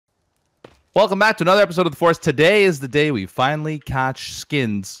Welcome back to another episode of The Forest. Today is the day we finally catch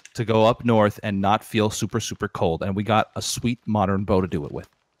skins to go up north and not feel super, super cold. And we got a sweet modern bow to do it with.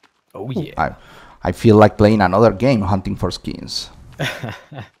 Oh, yeah. I feel like playing another game hunting for skins.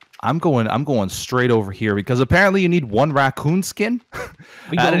 I'm going straight over here because apparently you need one raccoon skin. I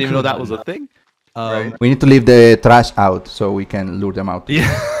didn't even know that was a thing. Right. We need to leave the trash out so we can lure them out. Yeah.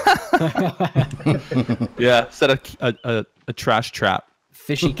 Yeah, set a trash trap.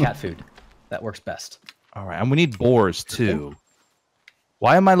 Fishy cat food. That works best. All right, and we need boars too.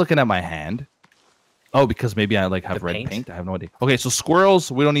 Why am I looking at my hand? Oh, because maybe I like have red paint. I have no idea. Okay, so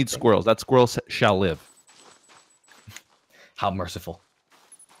squirrels. We don't need squirrels. That squirrels shall live. How merciful.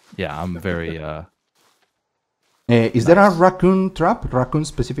 Yeah, I'm very. Is there a raccoon trap? Raccoon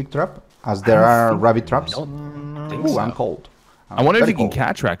specific trap? As there are rabbit traps? Ooh, I'm cold. I wonder if you can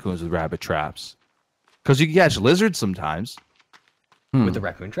catch raccoons with rabbit traps. Because you can catch lizards sometimes. With the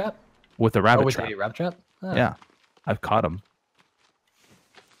raccoon trap? With the rabbit with trap. the rabbit trap? Oh. Yeah, I've caught them.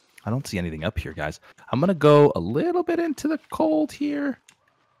 I don't see anything up here, guys. I'm going to go a little bit into the cold here.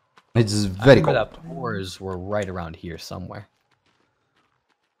 It's very cold. The boars were right around here somewhere.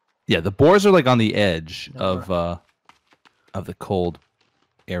 Yeah, the boars are like on the edge of the cold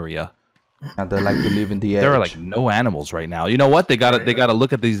area. And they like to live in the edge. There are like no animals right now. You know what? They gotta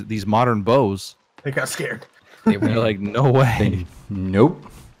look at these modern bows. They got scared. They They're ran like, no way. Nope.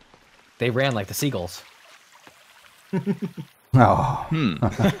 They ran like the seagulls. Oh.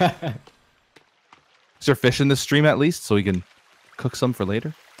 Is there fish in this stream at least, so we can cook some for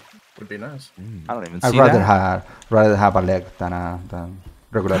later? Would be nice. I don't even see I'd rather have a leg than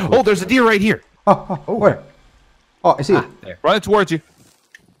regular food. Oh, there's a deer right here. Oh, where? Oh, I see it. There. Running towards you.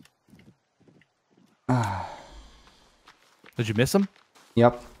 Did you miss him?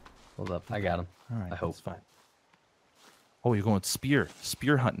 Yep. Hold up. I got him. All right, I hope. that's fine. Oh, you're going spear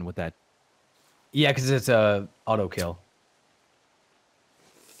hunting with that. Yeah, because it's a auto kill.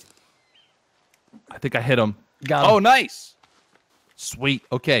 I think I hit him. Got him. Oh, nice. Sweet.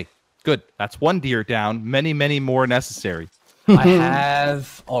 Okay, good. That's one deer down. Many, many more necessary. I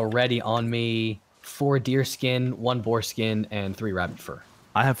have already on me 4 deer skin, 1 boar skin, and 3 rabbit fur.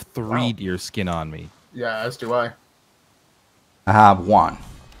 I have 3 deer skin on me. Yeah, as do I. I have 1.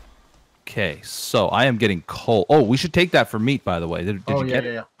 Okay, so I am getting cold. Oh, we should take that for meat, by the way. Did you get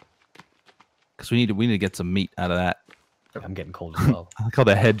it? Yeah. Because we need to get some meat out of that. I'm getting cold as well. I like how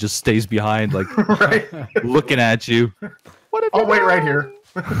the head just stays behind, like Right. looking at you. What? I'll wait right here.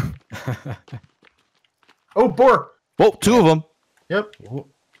 Oh, boar. Whoa, 2 of them. Yep.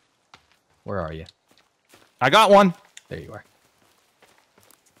 Where are you? I got one. There you are.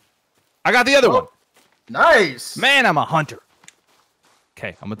 I got the other one. Nice. Man, I'm a hunter.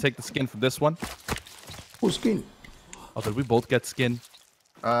 Okay, I'm gonna take the skin from this one. Who's skin? Oh, did we both get skin?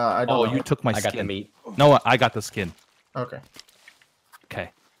 I don't Oh, know. you took my I skin. got the meat. No, I got the skin. Okay. Okay.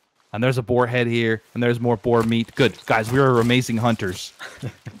 And there's a boar head here, and there's more boar meat. Good. Guys, we are amazing hunters.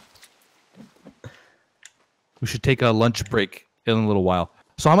 We should take a lunch break in a little while.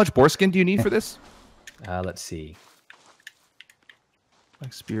 So how much boar skin do you need for this? Let's see.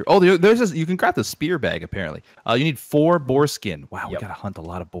 Like spear. Oh, there's this. You can grab the spear bag, apparently. You need 4 boar skin. Wow, we Yep. gotta hunt a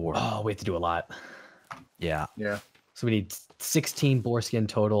lot of boar. Oh, we have to do a lot. Yeah. Yeah. So we need 16 boar skin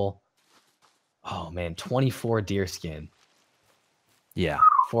total. Oh, man. 24 deer skin. Yeah.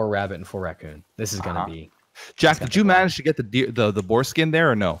 4 rabbit and 4 raccoon. This is going to be... Jack, did you manage to get the boar skin there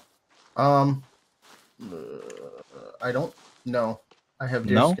or no? I don't know. I have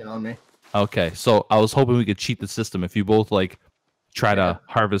deer No? skin on me. Okay, so I was hoping we could cheat the system if you both like try to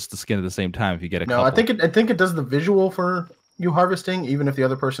harvest the skin at the same time. If you get a No, couple. I think it does the visual for you harvesting, even if the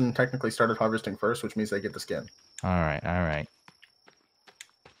other person technically started harvesting first, which means they get the skin. All right.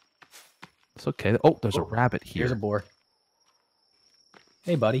 It's okay. Oh, there's a rabbit here. Here's a boar.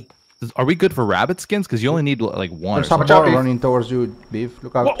 Hey, buddy. Are we good for rabbit skins? Because you only need like 1. Or There's a something. boar Beef. running towards you, Beef.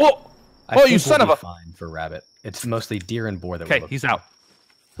 Look out. Whoa! I Oh, think you son we'll of be a- fine for rabbit. It's mostly deer and boar that we're Okay, looking he's for.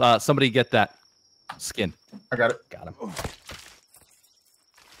 out. Somebody get that skin. I got it. Got him.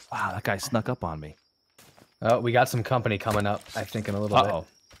 Wow, that guy snuck up on me. Oh, we got some company coming up, I think, in a little Uh-oh.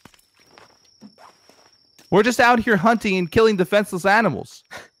 bit. We're just out here hunting and killing defenseless animals.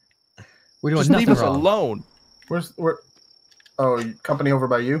 We're doing Just nothing leave us wrong. alone. Where? Oh, company over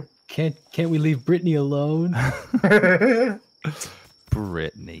by you. Can't we leave Brittany alone?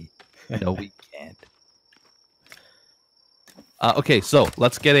 Brittany. No, we can't. Okay, so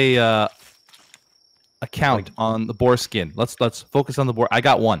let's get a count on the boar skin. Let's focus on the boar. I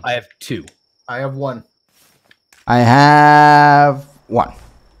got 1. I have 2. I have 1. I have 1.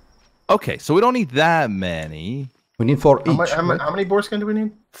 Okay, so we don't need that many. We need 4 How, each. how many boar skin do we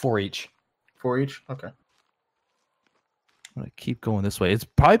need? 4 each. 4 each. Okay. I'm gonna keep going this way. It's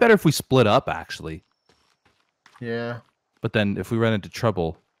probably better if we split up, actually. Yeah. But then if we run into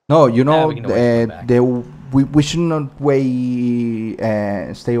trouble, No, you know, we can always come back. we should not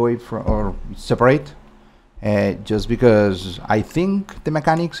stay away from or separate. Just because I think the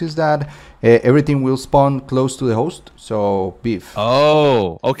mechanics is that everything will spawn close to the host. So beef.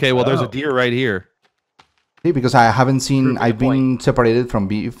 oh, okay. Well, there's a deer right here. See, because I haven't seen. Proving I've the point. been separated from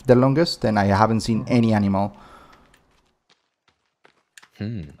beef the longest, and I haven't seen any animal.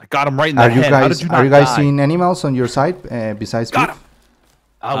 I got him right in the head. How did you not Are you guys die? seeing animals on your side besides Got beef? him.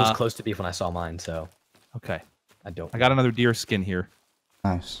 I was close to beef when I saw mine, so Okay, I don't. I got another deer skin here.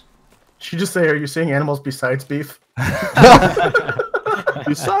 Nice. Should you just say, are you seeing animals besides beef?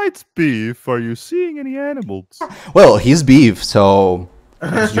 Besides beef, are you seeing any animals? Well, he's beef, so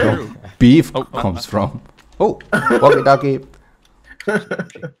that's where beef comes from. Oh, walkie-talkie.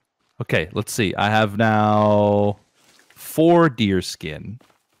 Okay, let's see. I have now 4 deer skin.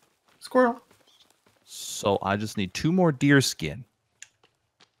 Squirrel. So I just need 2 more deer skin.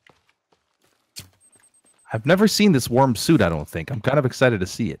 I've never seen this worm suit, I don't think. I'm kind of excited to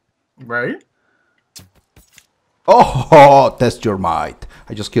see it. Right? Oh, test your might.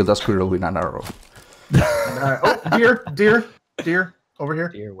 I just killed a squirrel with an arrow. Oh, deer. Over here.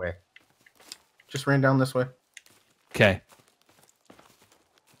 Deer where? Just ran down this way. Okay.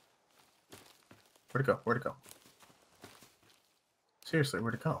 Where'd it go? Seriously,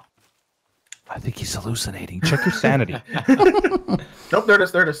 where'd it go? I think he's hallucinating. Check your sanity. Nope, there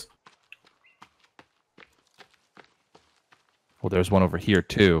it is. Well, there's one over here,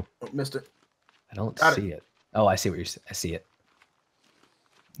 too. Oh, missed it. I don't Got see it. Oh, I see what you're. I see it.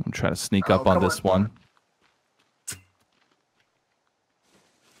 I'm trying to sneak up on come this one.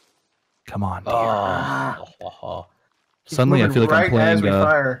 Come on, deer. Oh. Suddenly, I feel like I'm as we playing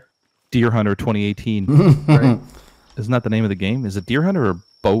fire. Deer Hunter 2018. Right. Isn't that the name of the game? Is it Deer Hunter or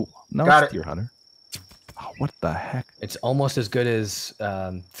Bow? No, Got it's it. Deer Hunter. Oh, what the heck? It's almost as good as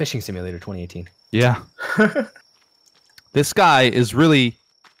Fishing Simulator 2018. Yeah. This guy is really...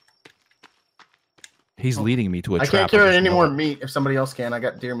 He's leading me to a I trap. can't carry just any know more it. meat if somebody else can. I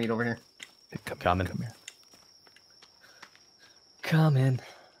got deer meat over here. Coming. Come here. Coming.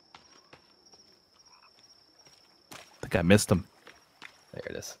 I think I missed him. There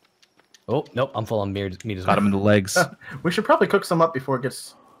it is. Oh nope, I'm full on meat as Got him in the legs. We should probably cook some up before it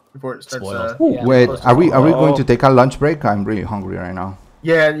starts. Spoiled. Ooh, wait, close to are we going Oh. to take a lunch break? I'm really hungry right now.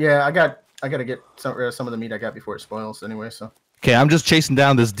 Yeah. I gotta get some of the meat I got before it spoils anyway. So Okay, I'm just chasing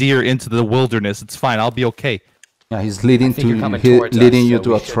down this deer into the wilderness. It's fine. I'll be okay. Yeah, he's leading I think you're to coming towards us, leading you so to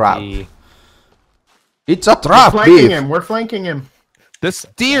we a should trap. be- It's a we're trap, flanking beef. him. We're flanking him. This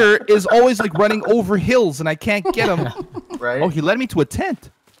deer is always like running over hills, and I can't get him. Right. Oh, he led me to a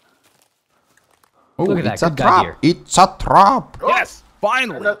tent. Oh, Look at that, it's a good guy trap. deer. It's a trap. Oh, Yes,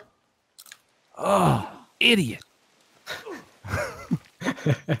 finally. no. Idiot.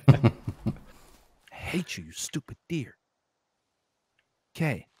 I hate you, you stupid deer.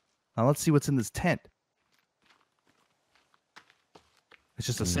 Okay, now let's see what's in this tent. It's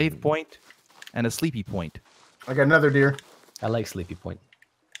just a save point and a sleepy point. I got another deer. I like Sleepy Point.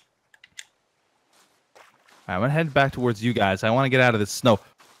 All right, I'm gonna head back towards you guys. I want to get out of this snow.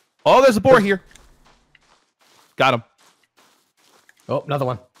 Oh, there's a boar here. Got him. Oh, another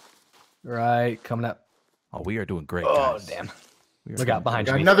one. Right, coming up. Oh, we are doing great, Oh guys. damn! We are Look doing out behind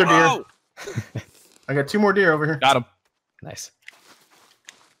Got you. another deer. Oh! I got 2 more deer over here. Got him. Nice.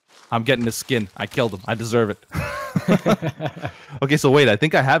 I'm getting his skin. I killed him. I deserve it. Okay, so wait. I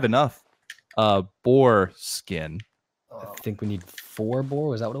think I have enough boar skin. I think we need 4 boar.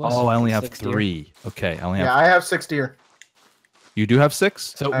 Was that what it was? Oh, I only have 6 deer? 3. Okay, I only have. Yeah, I have 6 deer. You do have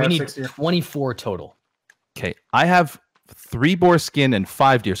 6? So I we have need 6 deer. 24 total. Okay, I have 3 boar skin and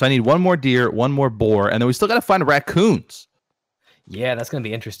 5 deer. So I need 1 more deer, 1 more boar, and then we still got to find raccoons. Yeah, that's gonna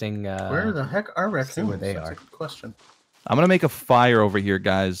be interesting. Where the heck are raccoons? where they That's are. a good question. I'm gonna make a fire over here,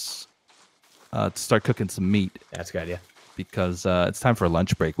 guys, to start cooking some meat That's a good idea. because it's time for a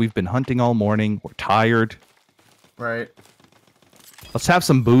lunch break. We've been hunting all morning. We're tired. Right. Let's have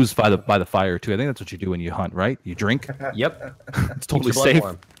some booze by the fire too. I think that's what you do when you hunt, right? You drink. Yep. It's totally Keeps your safe.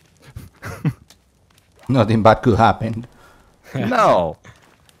 blood warm. Nothing bad could happen. No,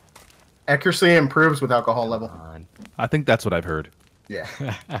 Accuracy improves with alcohol level. Come on. I think that's what I've heard. Yeah.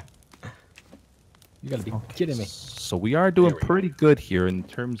 You gotta be kidding me. So we are doing pretty good here in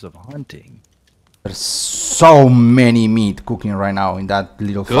terms of hunting. There's so many meat cooking right now in that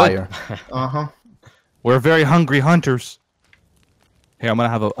little Good. fire. Uh-huh. We're very hungry hunters. Here, I'm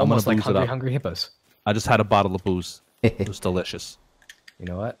gonna Almost like booze it hungry, up. hungry hippos. I just had a bottle of booze. It was delicious. You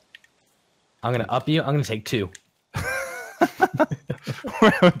know what? I'm gonna up you. I'm gonna take 2.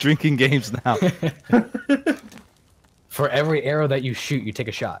 We're drinking games now. For every arrow that you shoot, you take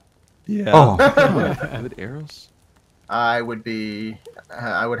a shot. Yeah. Oh. Good arrows. I would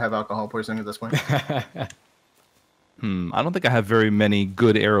have alcohol poisoning at this point. I don't think I have very many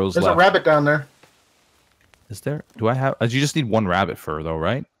good arrows There's left. a rabbit down there. Is there? Do I have? You just need 1 rabbit fur, though,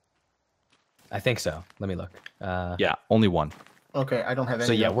 right? I think so. Let me look. Yeah, only 1. Okay, I don't have any.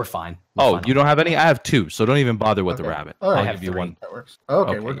 So yeah, yet. we're fine. We're Oh, fine. you don't have any? I have 2, so don't even bother with the Okay. rabbit. All right. I'll I have give you 3. 1. That works. Okay,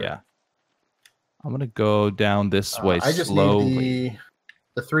 Okay, we're good. yeah. I'm gonna go down this way I just slowly. need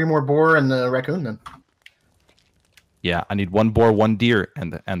the 3 more boar and the raccoon then. Yeah, I need 1 boar, 1 deer,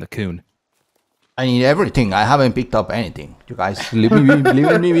 and the coon. I need everything. I haven't picked up anything. You guys leaving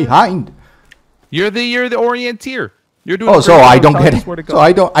me behind. You're the orienteer. You're doing. Oh, a so great I job don't telling get us where to go.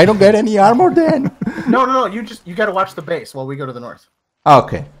 so I don't get any armor then. No. You got to watch the base while we go to the north.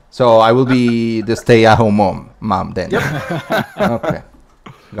 Okay, so I will be the stay-at-home mom then. Yep. Okay,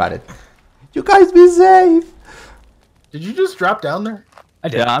 got it. You guys be safe. Did you just drop down there? I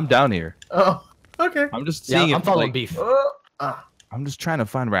did. Yeah, I'm down here. Oh, okay. I'm just Yeah, seeing. I'm if, following like, beef. I'm just trying to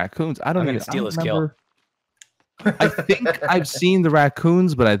find raccoons. I don't I'm gonna even steal I his don't kill. remember. I think I've seen the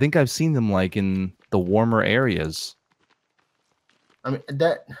raccoons, but I think I've seen them like in the warmer areas. I mean,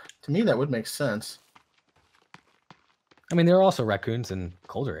 that to me that would make sense. I mean, there are also raccoons in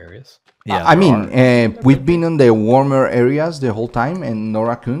colder areas. Yeah, I there mean, are. we've been in the warmer areas the whole time and no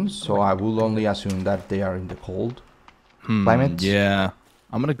raccoons, so I will only assume that they are in the cold climates. Yeah,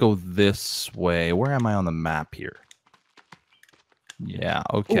 I'm gonna go this way. Where am I on the map here? Yeah.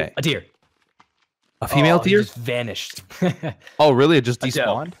 Ooh, Okay. a deer. A female He deer? just vanished. Oh, really? It just A doe.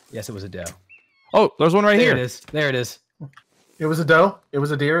 despawned? Yes, it was a doe. Oh, there's one right There here. it is. There it is. It was a doe. It was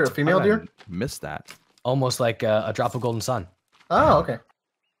a deer, a female I deer. missed that. Almost like a drop of golden sun. Oh, okay.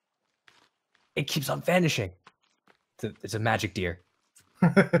 It keeps on vanishing. It's a magic deer.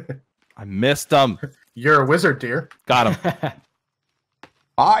 I missed them. You're a wizard, deer. Got him.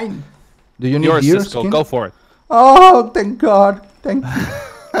 Fine. Do you need Yours, deer Cisco. skin? Go for it. Oh, thank God. Thank you.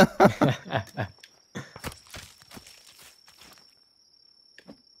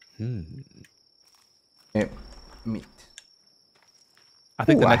 Meat. I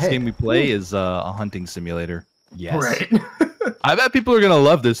think Ooh, the a next head. game we play is a hunting simulator. Yes. Right. I bet people are gonna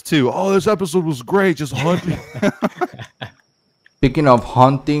love this too. Oh, this episode was great. Just hunting. Speaking of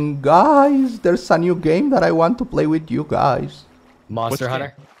hunting, guys, there's a new game that I want to play with you guys. Monster What's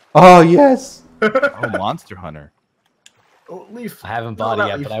Hunter. Oh, yes. Oh, Monster Hunter. Oh, Leaf. I haven't No, bought not it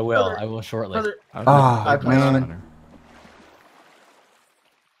yet, Leaf. but I will. Brother, I will shortly. brother. Ah, I plan on man. it.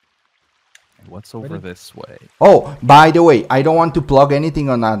 What's over this way? Oh, by the way, I don't want to plug anything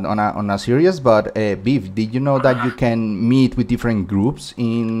on a series, but Beef, did you know that you can meet with different groups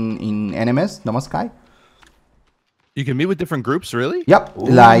in NMS, No Man's Sky? You can meet with different groups, really? Yep, Ooh.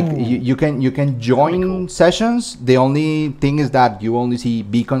 like you can join sessions. The only thing is that you only see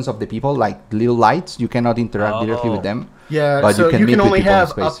beacons of the people, like little lights. You cannot interact directly with them. Yeah, But so you can you meet can with only people in have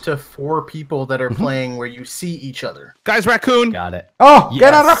space. up to 4 people that are playing where you see each other. Guys, raccoon. Got it. Oh,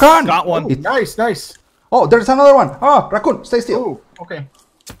 get a Yes. raccoon! Got one. Oh, nice, nice. Oh, there's another one. Oh, raccoon, stay still. Oh, okay.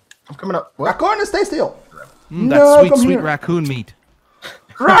 I'm coming up. What? Raccoon, stay still. That No, sweet, come sweet here. raccoon meat.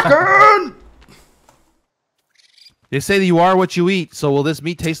 Raccoon! They say that you are what you eat, so will this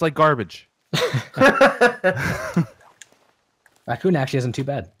meat taste like garbage? Raccoon actually isn't too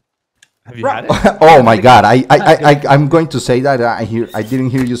bad. Have you had it? Oh my God! I'm going to say that I didn't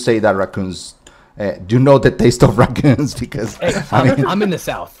hear you say that raccoons. Do you know the taste of raccoons? Because Hey, I mean, I'm in the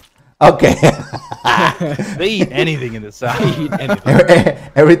south. okay, They eat anything in the south. I eat anything.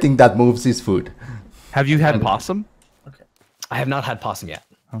 everything that moves is food. Have you had possum? I have not had possum yet.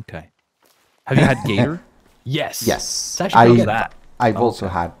 Okay. Have you had gator? Yes. Yes, It's actually pretty good. that? I've also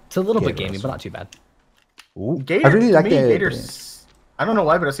had. It's a little bit gator gamey, as but well. not too bad. Gator, I really to like me, the- Gator's, I don't know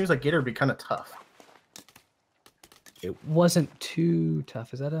why, but it seems like Gator would be kind of tough. It wasn't too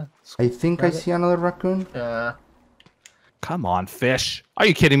tough. Is that a? I think I see another raccoon. Come on, fish. Are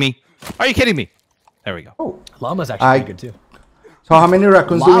you kidding me? Are you kidding me? There we go. Oh, Llama's actually I- pretty good too. so how many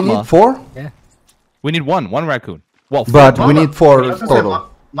raccoons do we Llama. need? 4? Yeah. We need one raccoon. Well, But we Llama- need I 4 was gonna say, total.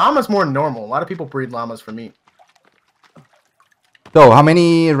 llama's more normal. A lot of people breed llamas for meat. So how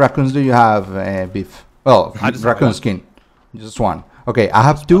many raccoons do you have, Beef? Well, I just have raccoon one. skin. Just one. Okay, I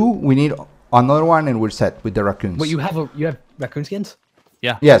have 2. We need another one, and we're set with the raccoons. Wait, you have raccoon skins?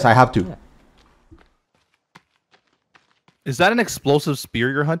 yeah. Yes, I have 2. Yeah. Is that an explosive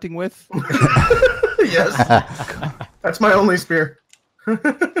spear you're hunting with? Yes. That's my only spear.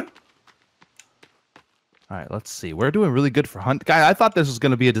 All right, let's see. We're doing really good for hunt. Guy, I thought this was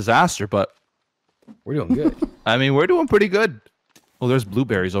going to be a disaster, but We're doing good. I mean, we're doing pretty good. Well, there's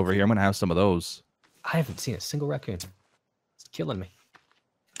blueberries over here. I'm gonna have some of those. I haven't seen a single raccoon. It's killing me.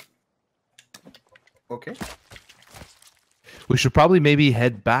 Okay. We should probably maybe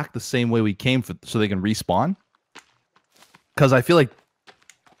head back the same way we came so they can respawn. Because I feel like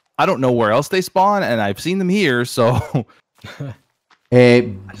I don't know where else they spawn, and I've seen them here, so...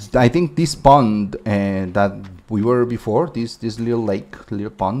 I think this pond that we were before, this little lake, little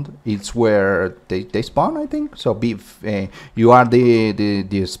pond, it's where they spawn, I think. So Beef, you are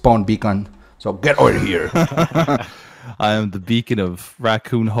the spawn beacon. So get over here. I am the beacon of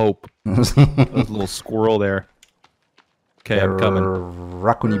raccoon hope. There's a little squirrel there. Okay, I'm coming.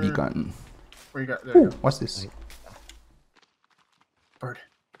 Raccoony beacon. Where you got? There you go. What's this? Bird.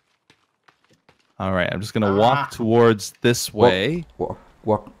 All right, I'm just gonna walk towards this way.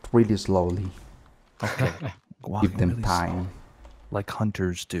 Walk really slowly. Okay. Give them really time. slow, like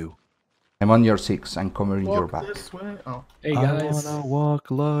hunters do. I'm on your 6. I'm covering your Walk back. this way. Oh. Hey I guys. wanna walk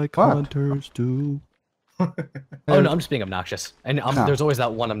like What? hunters do. Oh no, I'm just being obnoxious. And there's always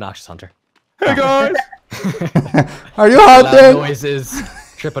that one obnoxious hunter. Hey guys! Are you Loud hunting? noises,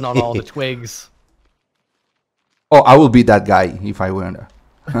 tripping on all the twigs. Oh, I will be that guy if I went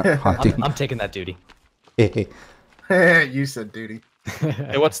hunting. I'm taking that duty. You said duty.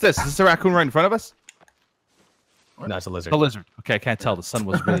 Hey, what's this? Is this a raccoon right in front of us? No, it's a lizard. A lizard. Okay, I can't tell. The sun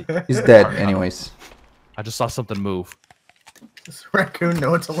was really... He's dead, anyways. I just saw something move. This raccoon,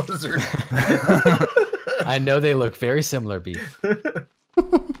 no, it's a lizard. I know they look very similar, Beef.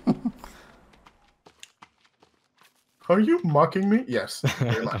 Are you mocking me? Yes,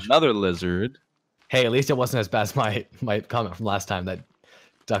 very much. Another lizard. Hey, at least it wasn't as bad as my comment from last time that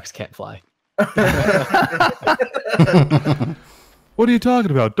ducks can't fly. What are you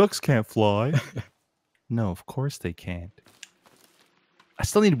talking about? Ducks can't fly. No, of course they can't. I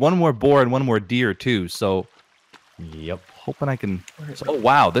still need one more boar and one more deer too, so Yep. hoping I can... Oh,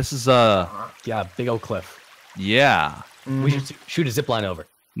 wow, this is Yeah, big old cliff. yeah. We should shoot a zip line over.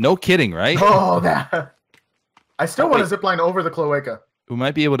 No kidding, right? Oh, that. I still want wait. to zip line over the cloaca. We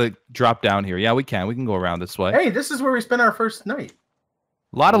might be able to drop down here. Yeah, we can. We can go around this way. Hey, this is where we spent our first night.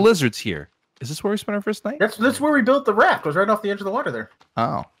 A lot of lizards here. Is this where we spent our first night? That's where we built the raft. It was right off the edge of the water there.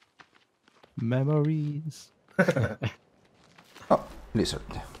 Oh. Memories. Oh, lizard.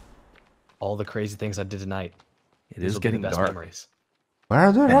 All the crazy things I did tonight. It These is will be the getting best dark. memories. Where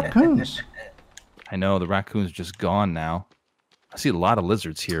are the raccoons? I know, the raccoon's just gone now. I see a lot of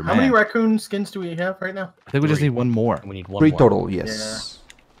lizards here, How man. many raccoon skins do we have right now? I think we just 3. need one more. And we need one 3 more. total, yes.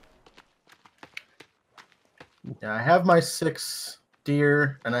 Yeah, I have my 6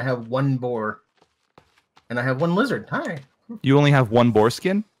 deer, and I have 1 boar, and I have 1 lizard. Hi. You only have one boar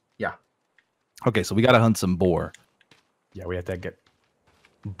skin? Yeah. Okay, so we gotta hunt some boar. Yeah, we have to get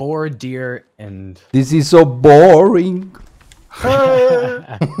boar, deer, and This is so boring.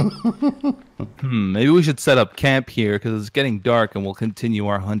 Maybe we should set up camp here because it's getting dark and we'll continue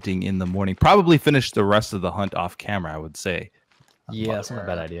our hunting in the morning. Probably finish the rest of the hunt off camera, I would say. yeah, that's not a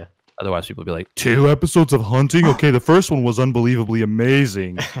bad idea. Otherwise, people will be like, 2 episodes of hunting? Okay, the first one was unbelievably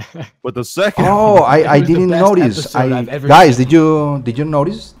amazing. But the second... Oh, I It was the didn't best notice. episode I've ever Guys, seen. did you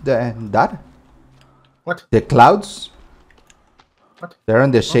notice that? What? The clouds? What? They're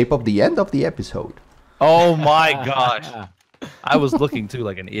in the shape of the end of the episode. Oh my gosh. I was looking too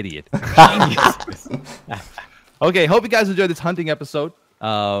like an idiot. Okay, hope you guys enjoyed this hunting episode.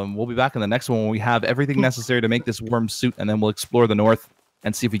 We'll be back in the next one when we have everything necessary to make this worm suit, and then we'll explore the north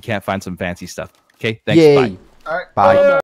and see if we can't find some fancy stuff. Okay, thanks. Yay. Bye. All right. Bye.